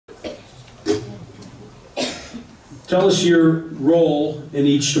Tell us your role in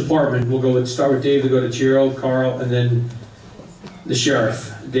each department. We'll start with Dave, to go to Chiro, Carl, and then the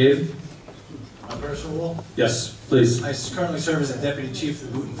sheriff. Dave? My personal role? Yes, please. I currently serve as a deputy chief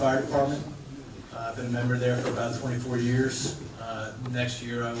of the Boonton Fire Department. I've been a member there for about 24 years. Next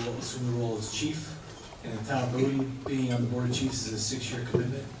year I will assume the role as chief. And in town of Boonton, being on the board of chiefs is a 6-year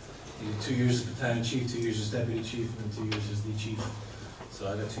commitment. You do 2 years as battalion chief, 2 years as deputy chief, and 2 years as the chief.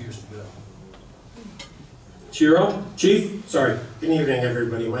 So I got 2 years to go. Chiro? Chief? Sorry. Good evening,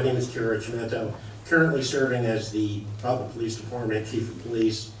 everybody. My name is Chiro Chimento, currently serving as the Belleville Police Department Chief of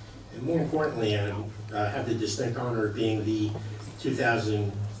Police. And more importantly, I have the distinct honor of being the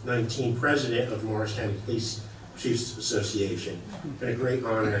 2019 President of Morris County Police Chiefs Association. It's been a great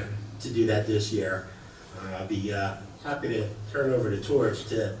honor to do that this year. I'll be happy to turn over the torch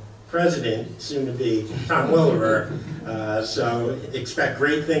to President, soon to be Tom Williver. So expect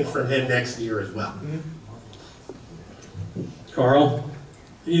great things from him next year as well. Carl?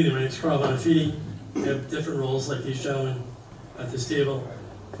 Good evening, my name is Carl Bonafide. We have different roles like these gentlemen at this table.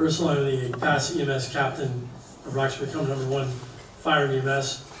 First of all, I'm the past EMS captain of Roxbury County #1 Fire and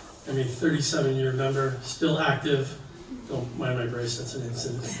EMS. I'm a 37-year member, still active. Don't mind my bracelets and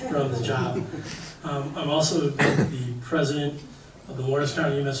incidents around the job. I'm also the president of the Morris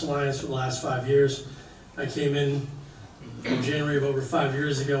County EMS Alliance for the last 5 years. I came in January of over 5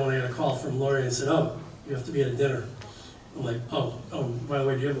 years ago when I got a call from Lori and said, "Oh, you have to be at a dinner." I'm like, oh, by the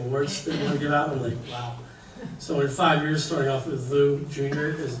way, do you have awards that you want to give out? I'm like, wow. So in 5 years, starting off with Lou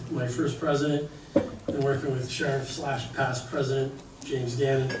Jr. as my first president, and working with Sheriff/past President James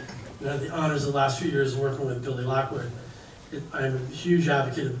Gannon, and I had the honors the last few years working with Billy Lockwood. I'm a huge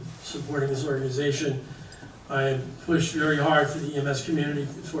advocate of supporting this organization. I have pushed very hard for the EMS community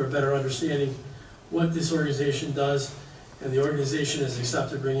for a better understanding what this organization does, and the organization has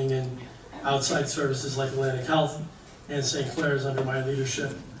accepted bringing in outside services like Atlantic Health and St. Clair's under my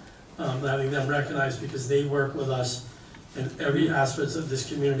leadership, having them recognized because they work with us in every aspect of this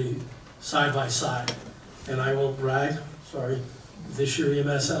community side by side. And I will brag, this year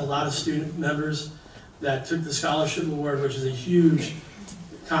EMS had a lot of student members that took the scholarship award, which is a huge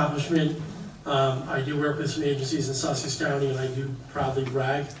accomplishment. I do work with some agencies in Sussex County, and I do proudly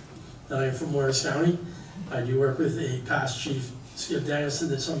brag that I am from Morris County. I do work with a past chief, Skip Dennison,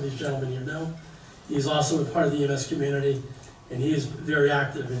 that some of these gentlemen here know. He's also a part of the EMS community, and he is very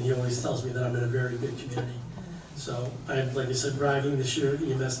active, and he always tells me that I'm in a very good community. So I'm, like I said, bragging this year.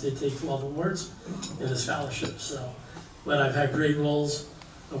 EMS did take 12 awards and a scholarship. So, but I've had great roles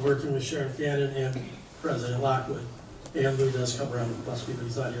of working with Sheriff Gannon and President Lockwood. And Lou does come around and bless me, but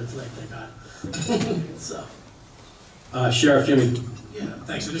he's not here tonight, thank God. So. Sheriff Jimmy. Yeah,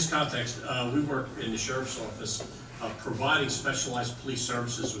 thanks. In this context, we work in the Sheriff's Office providing specialized police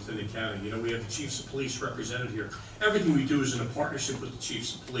services within the county. You know, we have the Chiefs of Police represented here. Everything we do is in a partnership with the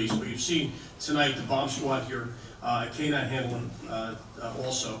Chiefs of Police. But you've seen tonight the bomb squad here, canine handling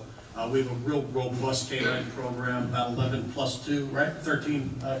also. We have a real robust canine program, about 11 plus 2, right? 13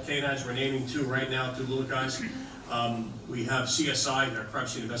 canines. We're naming 2 right now, 2 little guys. We have CSI, our crime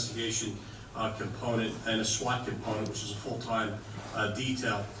scene investigation component, and a SWAT component, which is a full-time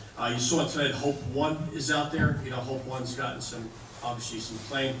detail. You saw tonight Hope One is out there. You know, Hope One's gotten obviously some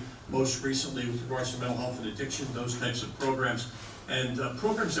claim most recently with regards to mental health and addiction, those types of programs. And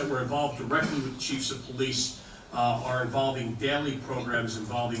programs that were involved directly with the Chiefs of Police are involving daily programs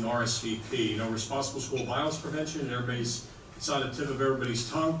involving RSVP, you know, responsible school violence prevention, and it's on the tip of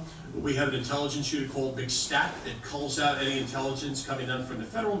everybody's tongue. We have an intelligence unit called Big Stat that culls out any intelligence coming in from the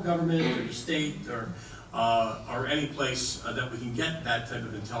federal government or the state or any place that we can get that type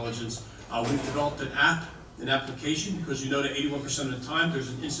of intelligence. We've developed an application, because you know that 81% of the time there's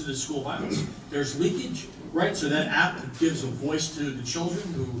an incident of school violence. There's leakage, right? So that app gives a voice to the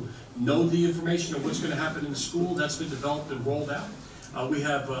children who know the information of what's going to happen in the school. That's been developed and rolled out. We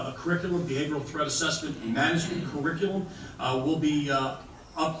have a curriculum, behavioral threat assessment management curriculum. We'll be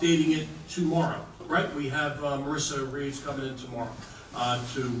updating it tomorrow, right? We have Marissa Reeves coming in tomorrow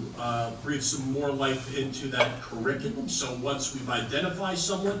to breathe some more life into that curriculum. So once we've identified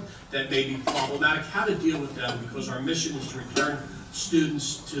someone that may be problematic, how to deal with them, because our mission is to return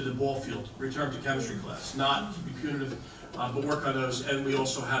students to the ball field, return to chemistry class, not to be punitive, but work on those. And we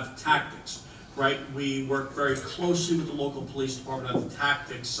also have tactics, right? We work very closely with the local police department on the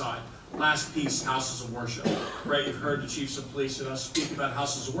tactics side. Last piece, houses of worship, right? You've heard the Chiefs of Police and us speak about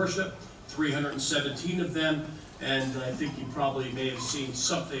houses of worship. 317 of them, and I think you probably may have seen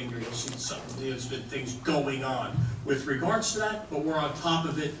something, or you've seen something, there's been things going on with regards to that, but we're on top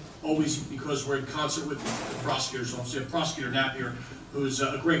of it, always because we're in concert with the prosecutor's office. We have Prosecutor Napier, who's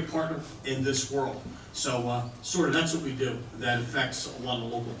a great partner in this world. So sort of that's what we do. That affects a lot of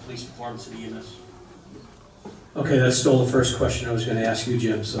the local police departments and EMS. Okay, that stole the first question I was going to ask you,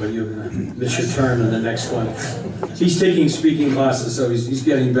 Jim, so you're going to miss your turn on the next one. He's taking speaking classes, so he's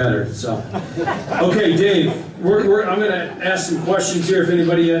getting better, so. Okay, Dave, I'm going to ask some questions here if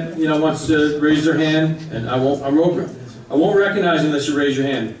anybody wants to raise their hand, and I won't recognize unless you raise your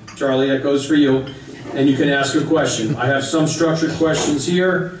hand. Charlie, that goes for you, and you can ask a question. I have some structured questions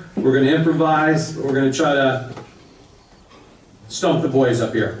here. We're going to improvise. We're going to try to stump the boys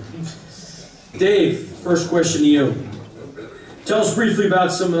up here. Dave, first question to you. Tell us briefly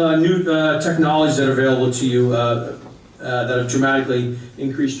about some new technologies that are available to you that have dramatically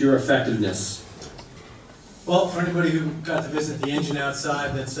increased your effectiveness. Well, for anybody who got to visit the engine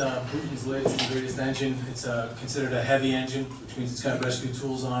outside, that's Putin's latest and greatest engine. It's considered a heavy engine, which means it's got rescue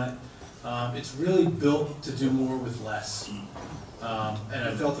tools on it. It's really built to do more with less. And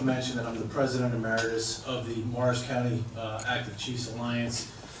I failed to mention that I'm the President Emeritus of the Morris County Active Chiefs Alliance.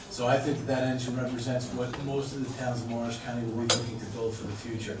 So I think that engine represents what most of the towns of Morris County will be looking to build for the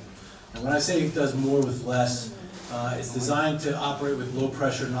future. And when I say it does more with less, it's designed to operate with low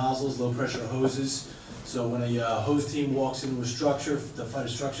pressure nozzles, low pressure hoses. So when a hose team walks into a structure to fight a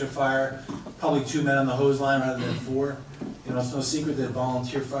structure fire, probably 2 men on the hose line rather than 4. You know, it's no secret that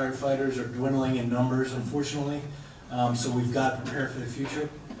volunteer firefighters are dwindling in numbers, unfortunately. So we've got to prepare for the future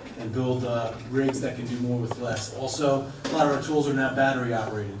and build rigs that can do more with less. Also, a lot of our tools are now battery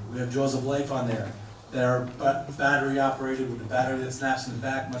operated. We have Jaws of Life on there that are battery operated with a battery that snaps in the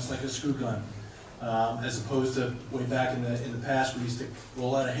back, much like a screw gun. As opposed to way back in the past, we used to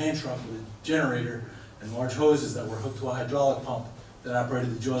roll out a hand truck with a generator and large hoses that were hooked to a hydraulic pump that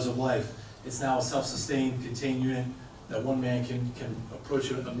operated the Jaws of Life. It's now a self-sustained, contained unit that one man can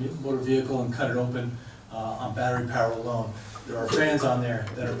approach a motor vehicle and cut it open on battery power alone. There are fans on there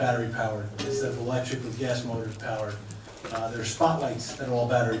that are battery powered instead of electric with gas motors powered. There are spotlights that are all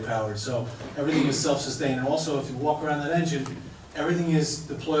battery powered. So everything is self-sustained. And also, if you walk around that engine, everything is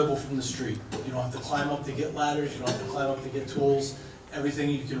deployable from the street. You don't have to climb up to get ladders. You don't have to climb up to get tools. Everything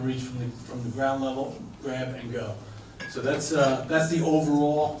you can reach from the ground level, grab and go. So that's the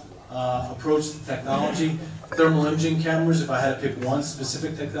overall approach to technology. Thermal imaging cameras, if I had to pick one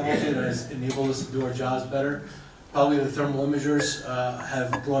specific technology that has enabled us to do our jobs better, probably the thermal imagers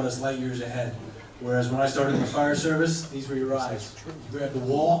have brought us light years ahead. Whereas when I started in the fire service, these were your eyes. You grabbed the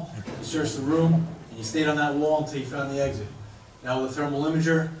wall, you searched the room, and you stayed on that wall until you found the exit. Now with a thermal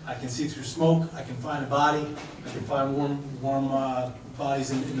imager, I can see through smoke, I can find a body, I can find warm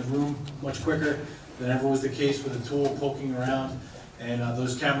bodies in the room much quicker than ever was the case with a tool poking around. And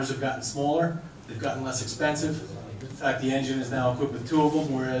those cameras have gotten smaller, they've gotten less expensive. In fact, the engine is now equipped with 2 of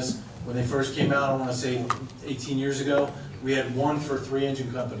them, whereas when they first came out, I want to say 18 years ago, we had 1 for 3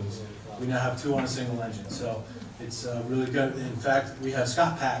 engine companies. We now have 2 on a single engine, so it's really good. In fact, we have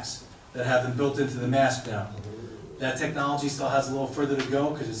Scott packs that have them built into the mask now. That technology still has a little further to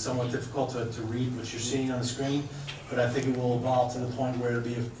go because it's somewhat difficult to read what you're seeing on the screen, but I think it will evolve to the point where it'll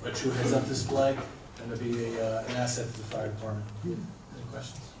be a true heads-up display and it'll be an asset to the fire department. Any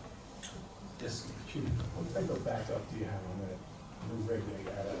questions? Yes? Chief, what type of backup do you have on that new rig that you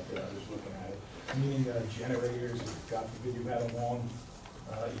got out there? I was looking at it. Meaning generators, God forbid you had a long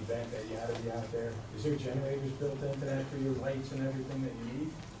event that you had to be out there. Is there generators built into that for your lights and everything that you need?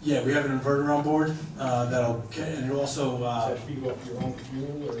 Yeah, we have an inverter on board and it also... Does that feed off your own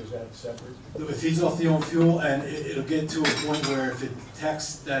fuel or is that separate? It feeds off the own fuel, and it'll get to a point where if it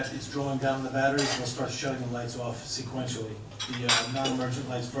detects that it's drawing down the batteries, it'll start shutting the lights off sequentially. The non-emergent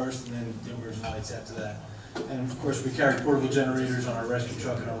lights first, and then the emergent lights after that. And of course, we carry portable generators on our rescue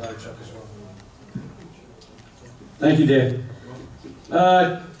truck and our ladder truck as well. Thank you, Dave.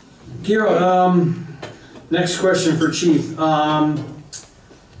 Kiro, next question for Chief.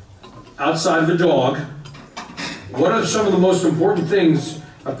 Outside of a dog, what are some of the most important things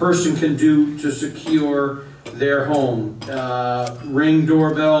a person can do to secure their home? Ring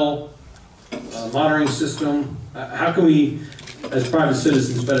doorbell, monitoring system. How can we, as private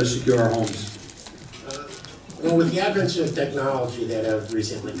citizens, better secure our homes? Well, with the advent of technology that have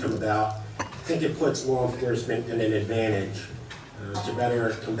recently come about, I think it puts law enforcement in an advantage to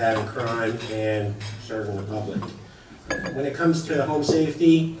better combating crime and serving the public. When it comes to home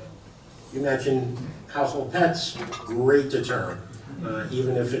safety, you mentioned household pets, great deterrent.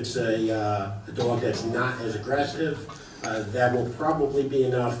 Even if it's a dog that's not as aggressive, that will probably be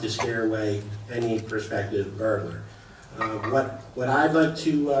enough to scare away any prospective burglar. What I'd like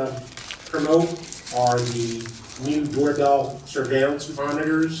to promote are the new doorbell surveillance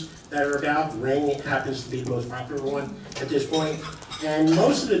monitors that are about. Ring happens to be the most popular one at this point. And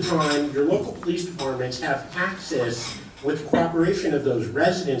most of the time, your local police departments have access with cooperation of those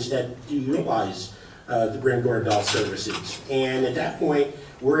residents that do utilize the Ring doorbell services. And at that point,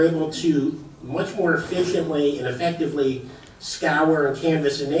 we're able to much more efficiently and effectively scour and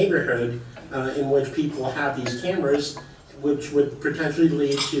canvass a neighborhood in which people have these cameras, which would potentially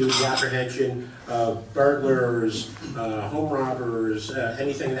lead to the apprehension of burglars, home robbers,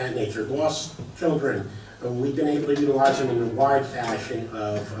 anything of that nature, lost children. We've been able to utilize them in a wide fashion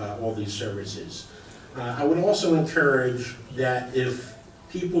of all these services. I would also encourage that if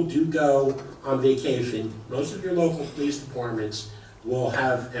people do go on vacation, most of your local police departments will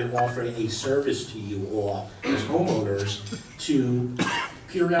have and offer a service to you all as homeowners to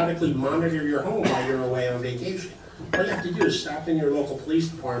periodically monitor your home while you're away on vacation. All you have to do is stop in your local police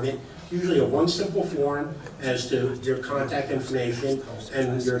department, usually a one simple form as to your contact information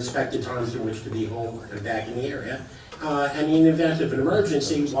and your expected times in which to be home and back in the area. And in the event of an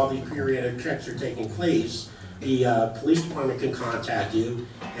emergency, while these periodic checks are taking place, the police department can contact you,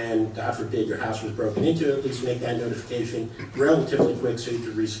 and God forbid your house was broken into, at least make that notification relatively quick so you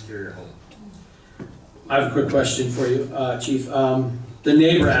can re-secure your home. I have a quick question for you, Chief. The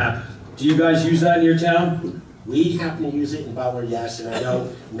neighbor app, do you guys use that in your town? We happen to use it in Butler, yes, and I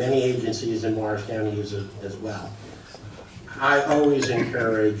know many agencies in Morris County use it as well. I always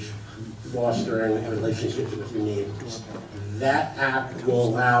encourage fostering a relationship with your neighbors. That app will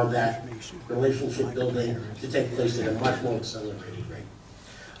allow that relationship building to take place at a much more accelerated rate.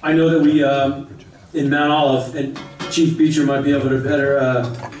 I know that we, in Mount Olive, and Chief Beecher might be able to better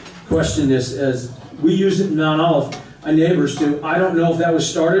question this, as we use it in Mount Olive, our neighbors do. I don't know if that was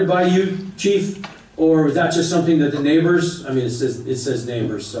started by you, Chief, or was that just something that the neighbors, I mean, it says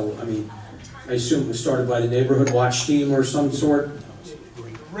neighbors, so, I mean, I assume it was started by the neighborhood watch team or some sort?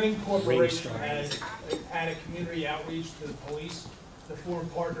 Ring Corporation has had a community outreach to the police to form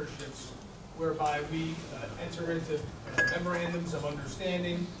partnerships whereby we enter into memorandums of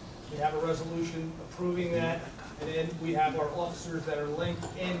understanding. We have a resolution approving that, and then we have our officers that are linked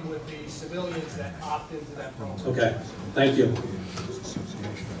in with the civilians that opt into that program. Okay, thank you.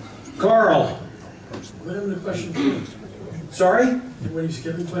 Carl, What am I question 3? sorry? When you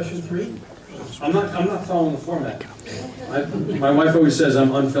skipping question 3? I'm not following the format. My wife always says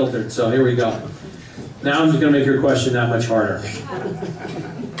I'm unfiltered, so here we go. Now I'm just gonna make your question that much harder.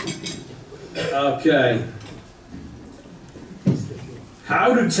 Okay.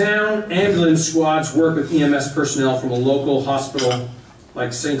 How do town ambulance squads work with EMS personnel from a local hospital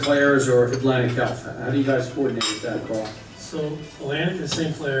like St. Clair's or Atlantic Health? How do you guys coordinate with that, Carl? So Atlantic and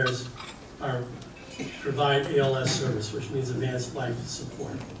St. Clair's provide ALS service, which means advanced life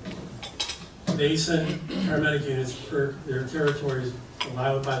support. They send paramedic units per their territories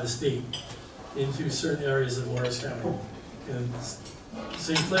allowed by the state into certain areas of Morris County. And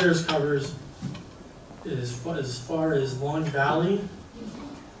St. Clair's covers as far as Long Valley,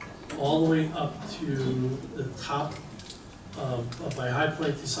 all the way up to the top up by High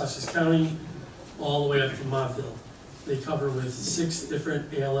Point to Sussex County, all the way up to Montville. They cover with 6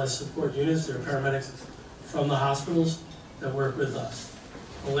 different ALS support units. They're paramedics from the hospitals that work with us.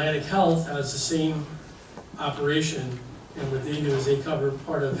 Atlantic Health has the same operation, and what they do is they cover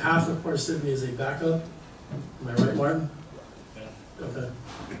part of half of Parsippany as a backup. Am I right, Martin? Yeah. Okay.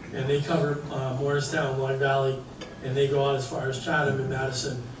 And they cover Morristown, Long Valley, and they go out as far as Chatham and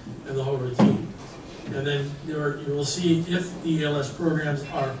Madison and the whole routine. And then you will see if the ALS programs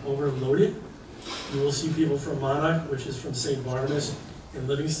are overloaded, you will see people from Monarch, which is from St. Barnabas and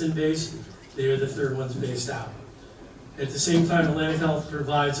Livingston base. They are the 3rd ones based out. At the same time, Atlantic Health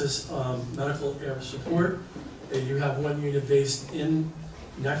provides us medical air support. And you have one unit based in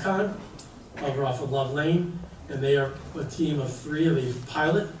Necon, over off of Love Lane, and they are a team of 3 of a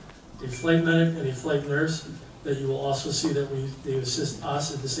pilot, a flight medic, and a flight nurse that you will also see that they assist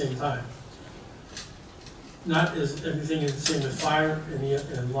us at the same time. Not as everything is the same with fire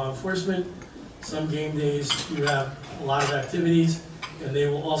and law enforcement. Some game days you have a lot of activities, and they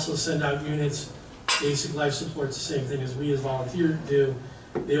will also send out units. Basic life support's the same thing as we as volunteers do.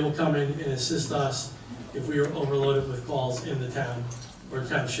 They will come in and assist us if we are overloaded with calls in the town or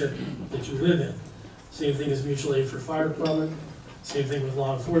township that you live in. Same thing as mutual aid for fire department. Same thing with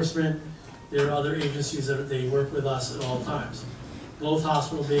law enforcement. There are other agencies that they work with us at all times. Both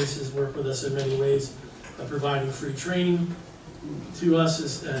hospital bases work with us in many ways, providing free training to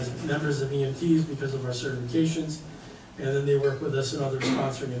us as members of EMTs because of our certifications. And then they work with us in other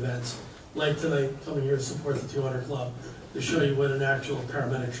sponsoring events, like tonight, coming here to support the 200 Club, to show you what an actual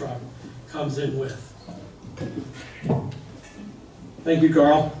paramedic truck comes in with. Thank you,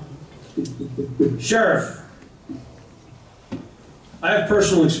 Carl. Sheriff, I have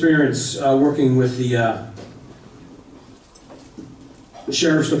personal experience working with the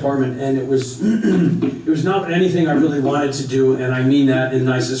Sheriff's Department, and it was it was not anything I really wanted to do, and I mean that in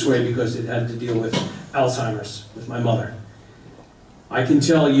the nicest way because it had to deal with Alzheimer's with my mother. I can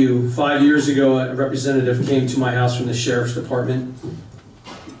tell you, 5 years ago, a representative came to my house from the Sheriff's Department,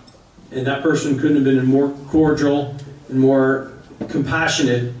 and that person couldn't have been more cordial and more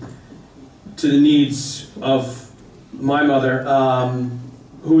compassionate to the needs of my mother,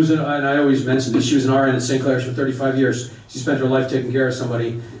 who was, and I always mention this, she was an RN at St. Clair's for 35 years. She spent her life taking care of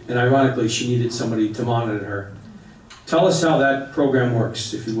somebody, and ironically, she needed somebody to monitor her. Tell us how that program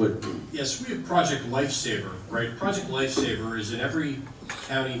works, if you would. Yes, we have Project Lifesaver, right? Project Lifesaver is in every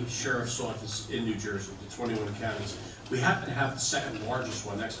county sheriff's office in New Jersey, the 21 counties. We happen to have the second largest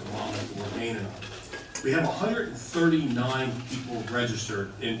one next to Monmouth, we're gaining on. We have 139 people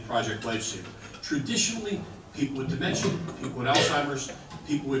registered in Project Lifesaver. Traditionally, people with dementia, people with Alzheimer's,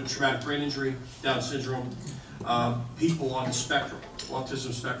 people with traumatic brain injury, Down syndrome, people on the spectrum,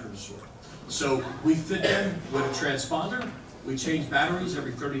 autism spectrum disorder. So we fit them with a transponder. We change batteries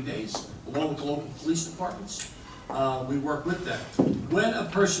every 30 days, along with the local police departments. We work with them. When a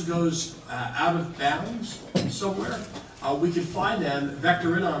person goes out of bounds somewhere, we can find them,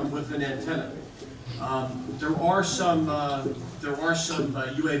 vector in on them with an antenna. There are some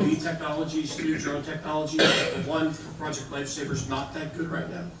UAV technologies, new drone technology. The one for Project Lifesaver is not that good right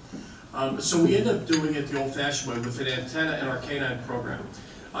now. So we end up doing it the old-fashioned way with an antenna and our K9 program.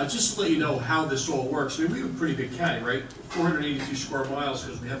 Just to let you know how this all works, I mean, we have a pretty big county, right? 482 square miles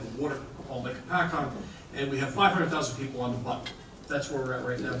because we have the water called Lake Apacon, and we have 500,000 people on the button. That's where we're at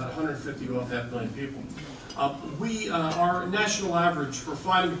right now, about 150 off that million people. Our national average for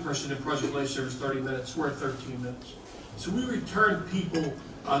finding a person in Project Lifesaver is 30 minutes. We're at 13 minutes. So we return people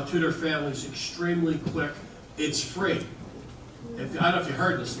to their families extremely quick. It's free. I don't know if you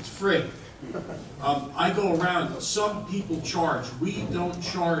heard this, it's free. I go around, some people charge. We don't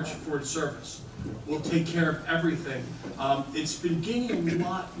charge for the service. We'll take care of everything. It's been gaining a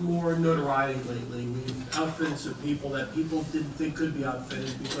lot more notoriety lately. We've outfitted some people that people didn't think could be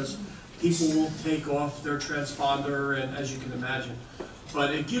outfitted because people will take off their transponder, and as you can imagine.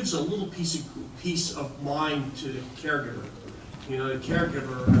 But it gives a little peace of mind to the caregiver. You know, the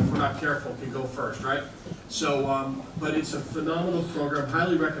caregiver, if we're not careful, can go first, right? So, but it's a phenomenal program,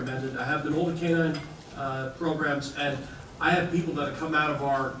 highly recommended. I have been all the K9 programs, and I have people that have come out of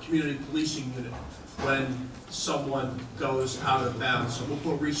our community policing unit when someone goes out of bounds. So we'll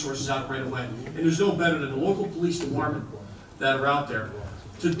put resources out right away. And there's no better than the local police department that are out there.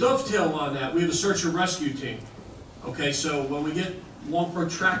 To dovetail on that, we have a search and rescue team. Okay, so when we get long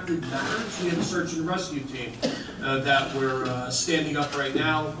protracted matters, we have a search and rescue team that we're standing up right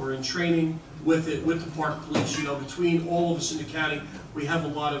now. We're in training with it, with the park police. You know, between all of us in the county, we have a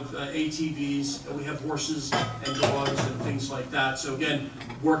lot of ATVs, and we have horses and dogs and things like that. So again,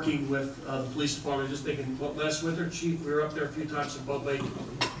 working with the police department, just thinking, well, last winter, Chief, we were up there a few times in Bud Lake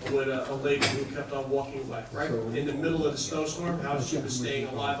with a lady who kept on walking away, right? In the middle of the snowstorm. How she was staying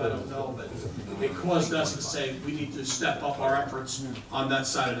alive, I don't know, but it caused us to say we need to step up our efforts on that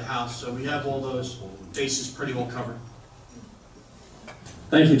side of the house. So we have all those bases pretty well covered.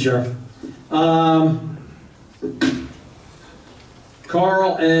 Thank you, Sheriff.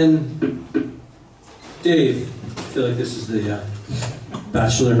 Carl and Dave, I feel like this is the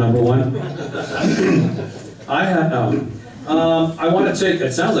bachelor number one. I want to take,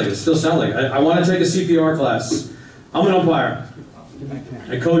 it sounds like, it still sounds like, I want to take a CPR class. I'm an umpire.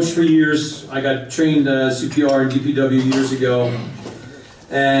 I coached for years. I got trained CPR and DPW years ago.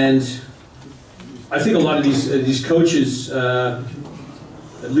 And I think a lot of these coaches,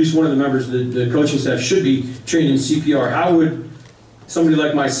 at least one of the members of the coaching staff should be trained in CPR. How would somebody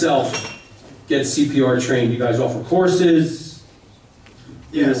like myself get CPR trained? You guys offer courses?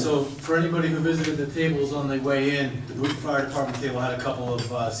 Yeah, so for anybody who visited the tables on the way in, the Boonton Fire Department table had a couple of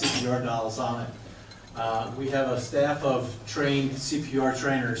CPR dolls on it. We have a staff of trained CPR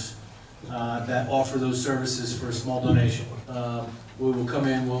trainers that offer those services for a small donation. We will come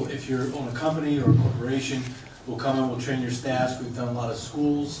in, if you're on a company or a corporation, we'll come in, we'll train your staffs. We've done a lot of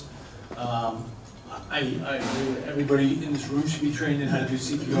schools. I agree with everybody in this room should be trained in how to do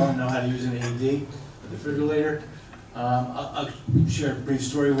CPR and know how to use an AED, a defibrillator. I'll share a brief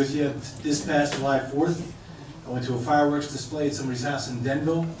story with you. This past July 4th, I went to a fireworks display at somebody's house in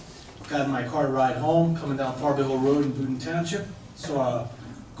Denville. got in my car to ride home, coming down Farber Hill Road in Boonton Township. Saw a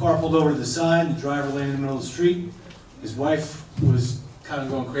car pulled over to the side, the driver laying in the middle of the street. His wife was kind of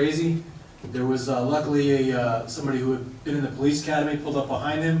going crazy. There was luckily somebody who had been in the police academy, pulled up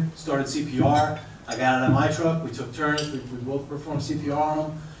behind him, started CPR. I got out of my truck, we took turns, we both performed CPR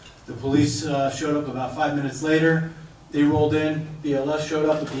on him. The police showed up about 5 minutes later. They rolled in, BLS showed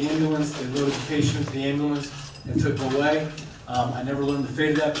up with the ambulance, they loaded the patient into the ambulance and took him away. I never learned the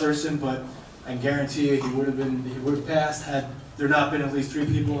fate of that person, but I can guarantee you he would have passed had there not been at least 3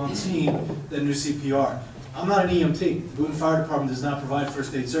 people on scene that knew CPR. I'm not an EMT. The Boonton Fire Department does not provide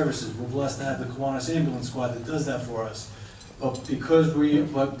first aid services. We're blessed to have the Kiwanis Ambulance Squad that does that for us. But because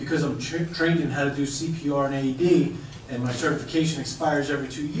I'm trained in how to do CPR and AED, and my certification expires every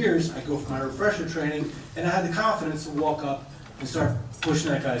 2 years, I go for my refresher training, and I had the confidence to walk up and start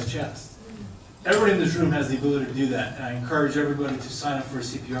pushing that guy's chest. Everybody in this room has the ability to do that, and I encourage everybody to sign up for a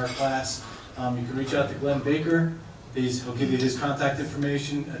CPR class. You can reach out to Glenn Baker. He'll give you his contact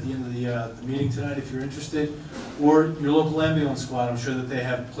information at the end of the meeting tonight if you're interested. Or your local ambulance squad. I'm sure that they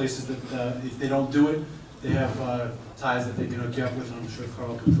have places that, if they don't do it, they have ties that they can hook you up with, and I'm sure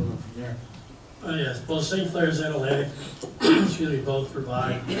Carl can fill in from there. Yes, both St. Clair's and Atlantic, excuse me, both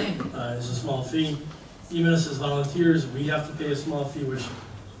provide as a small fee. Even us as volunteers, we have to pay a small fee, which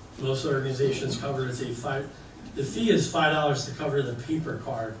most organizations cover. The fee is $5 to cover the paper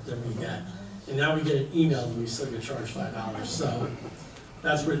card that we get. And now we get an email and we still get charged $5. So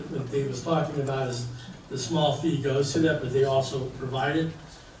that's what Dave was talking about, is the small fee goes to that, but they also provide it.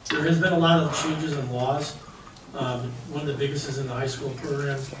 There has been a lot of changes in laws. One of the biggest is in the high school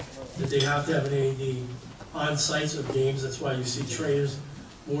program, that they have to have an AED on sites of games. That's why you see trainers,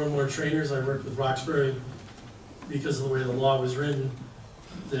 more and more trainers. I worked with Roxbury because of the way the law was written,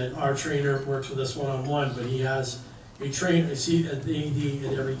 that our trainer works with us one-on-one, but he has an AED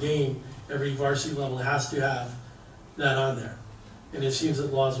at every game. Every varsity level has to have that on there. And it seems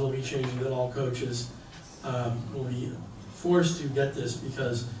that laws will be changing, that all coaches will be forced to get this,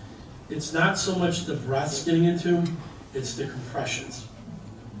 because it's not so much the breaths getting into them, it's the compressions.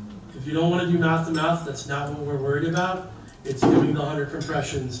 If you don't want to do mouth to mouth, that's not what we're worried about. It's doing the 100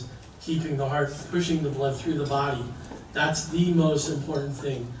 compressions, keeping the heart, pushing the blood through the body. That's the most important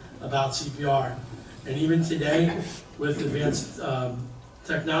thing about CPR. And even today, with advanced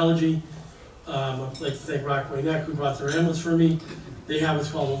technology, I'd like to thank Rockaway Neck, who brought their ambulance for me. They have what's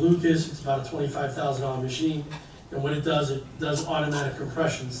called a Lucas. It's about a $25,000 machine. And what it does automatic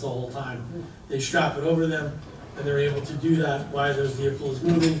compressions the whole time. They strap it over them, and they're able to do that while their vehicle is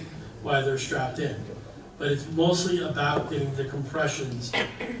moving, while they're strapped in. But it's mostly about getting the compressions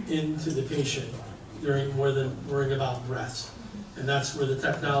into the patient during, more than worrying about breaths. And that's where the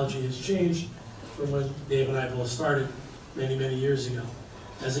technology has changed from when Dave and I both started many, many years ago.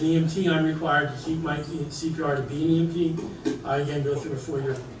 As an EMT, I'm required to keep my CPR to be an EMT. I again go through a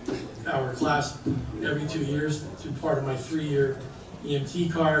 4-hour class every 2 years through part of my 3-year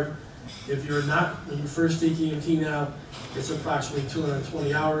EMT card. If you're not, when you first take EMT now, it's approximately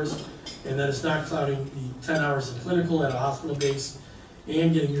 220 hours, and that is not counting the 10 hours of clinical at a hospital base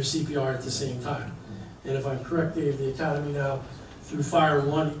and getting your CPR at the same time. And if I'm correct, Dave, the academy now, through Fire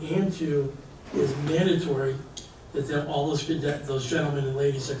 1 and 2, is mandatory that all those gentlemen and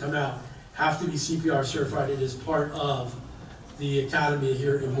ladies that come out have to be CPR certified. It is part of the academy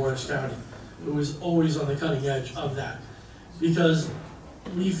here in Morris County, who is always on the cutting edge of that. Because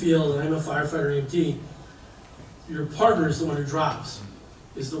we feel, and I'm a firefighter EMT, your partner is the one who drops,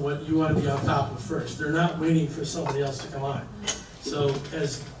 is the one you want to be on top of first. They're not waiting for somebody else to come on. So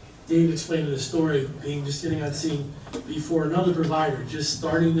as Dave explained in the story, just getting on scene before another provider, just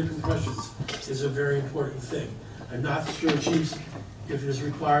starting the compressions is a very important thing. I'm not sure, chiefs, if it is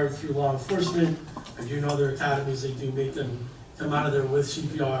required through law enforcement. I do know other academies, they do make them come out of there with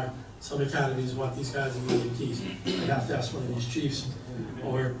CPR. Some academies want these guys in the EMTs. I have to ask one of these chiefs,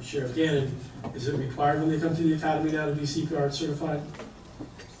 or Sheriff Gannon, is it required when they come to the academy now to be CPR certified?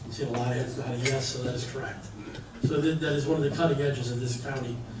 You see a lot of heads nodding yes, so that is correct. So that is one of the cutting edges of this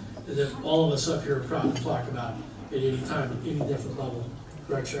county that all of us up here are proud to talk about at any time, at any different level.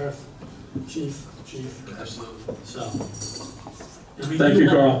 Correct, Sheriff? Chief? Absolutely. So. Thank you,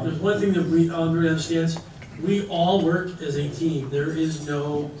 Carl. There's one thing that everybody understands. We all work as a team. There is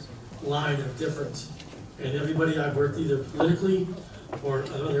no line of difference. And everybody, I've worked either politically or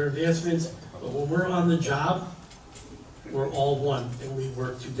other advancements, but when we're on the job, we're all one and we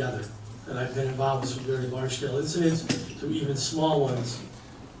work together. And I've been involved with some very large scale incidents to even small ones.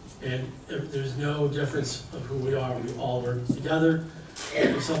 And there's no difference of who we are. We all work together.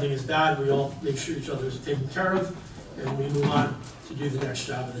 If something is bad, we all make sure each other is taken care of. and we move on to do the next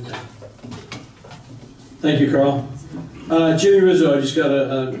job of the day. Thank you, Carl. Jimmy Rizzo, I just got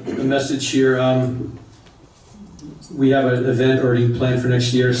a message here. We have an event already planned for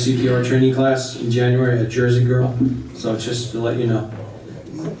next year, CPR training class in January at Jersey Girl. So just to let you know.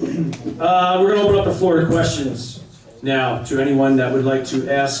 We're going to open up the floor to questions now to anyone that would like to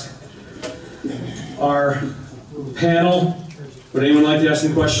ask our panel. Would anyone like to ask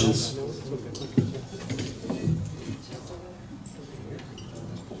any questions?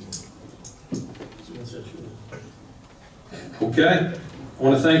 Okay. I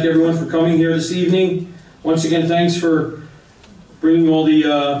want to thank everyone for coming here this evening. Once again, thanks for bringing all the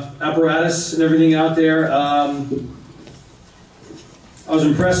apparatus and everything out there. I was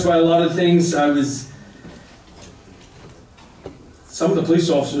impressed by a lot of things. Some of the police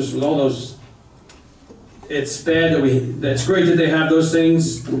officers with all those, it's bad that it's great that they have those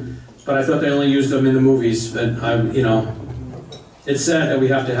things, but I thought they only used them in the movies. But it's sad that we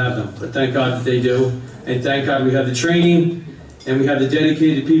have to have them, but thank God that they do. And thank God we have the training, and we have the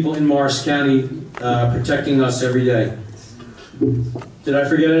dedicated people in Morris County protecting us every day. Did I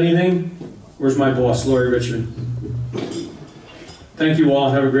forget anything? Where's my boss, Lori Richmond? Thank you all.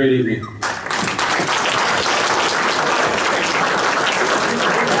 Have a great evening.